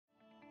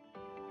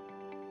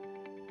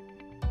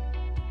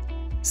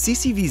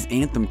CCV's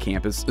Anthem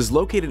campus is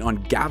located on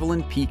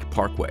Gavilan Peak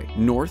Parkway,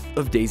 north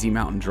of Daisy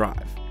Mountain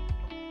Drive.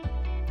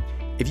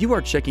 If you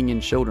are checking in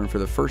children for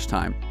the first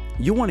time,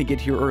 you'll want to get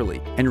here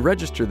early and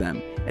register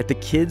them at the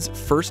Kids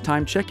First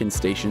Time Check-In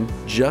station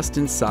just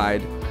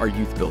inside our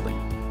youth building.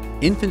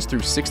 Infants through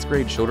 6th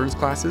grade children's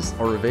classes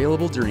are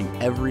available during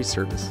every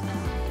service.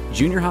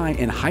 Junior high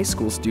and high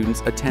school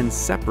students attend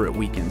separate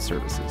weekend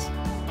services.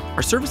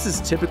 Our services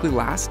typically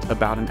last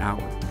about an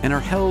hour and are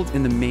held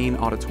in the main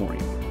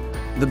auditorium.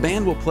 The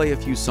band will play a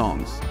few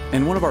songs,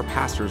 and one of our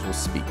pastors will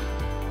speak.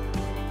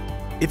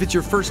 If it's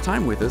your first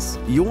time with us,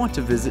 you'll want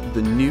to visit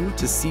the new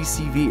to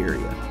CCV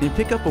area and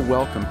pick up a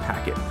welcome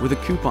packet with a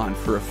coupon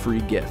for a free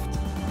gift.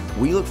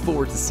 We look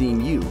forward to seeing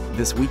you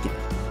this weekend.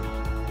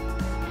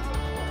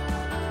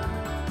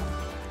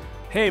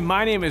 Hey,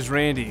 my name is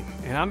Randy,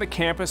 and I'm the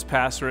campus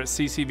pastor at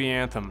CCV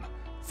Anthem.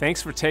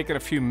 Thanks for taking a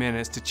few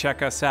minutes to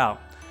check us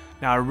out.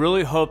 Now, I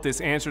really hope this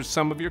answered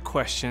some of your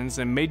questions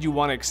and made you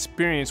want to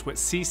experience what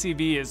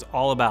CCV is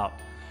all about.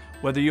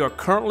 Whether you are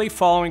currently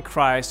following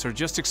Christ or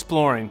just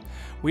exploring,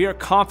 we are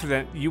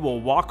confident you will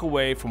walk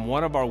away from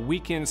one of our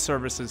weekend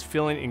services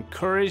feeling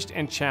encouraged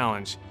and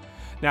challenged.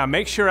 Now,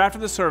 make sure after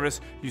the service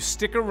you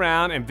stick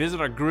around and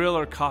visit our grill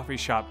or coffee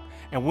shop.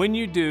 And when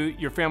you do,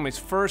 your family's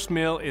first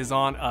meal is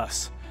on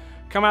us.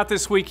 Come out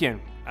this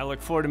weekend. I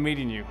look forward to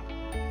meeting you.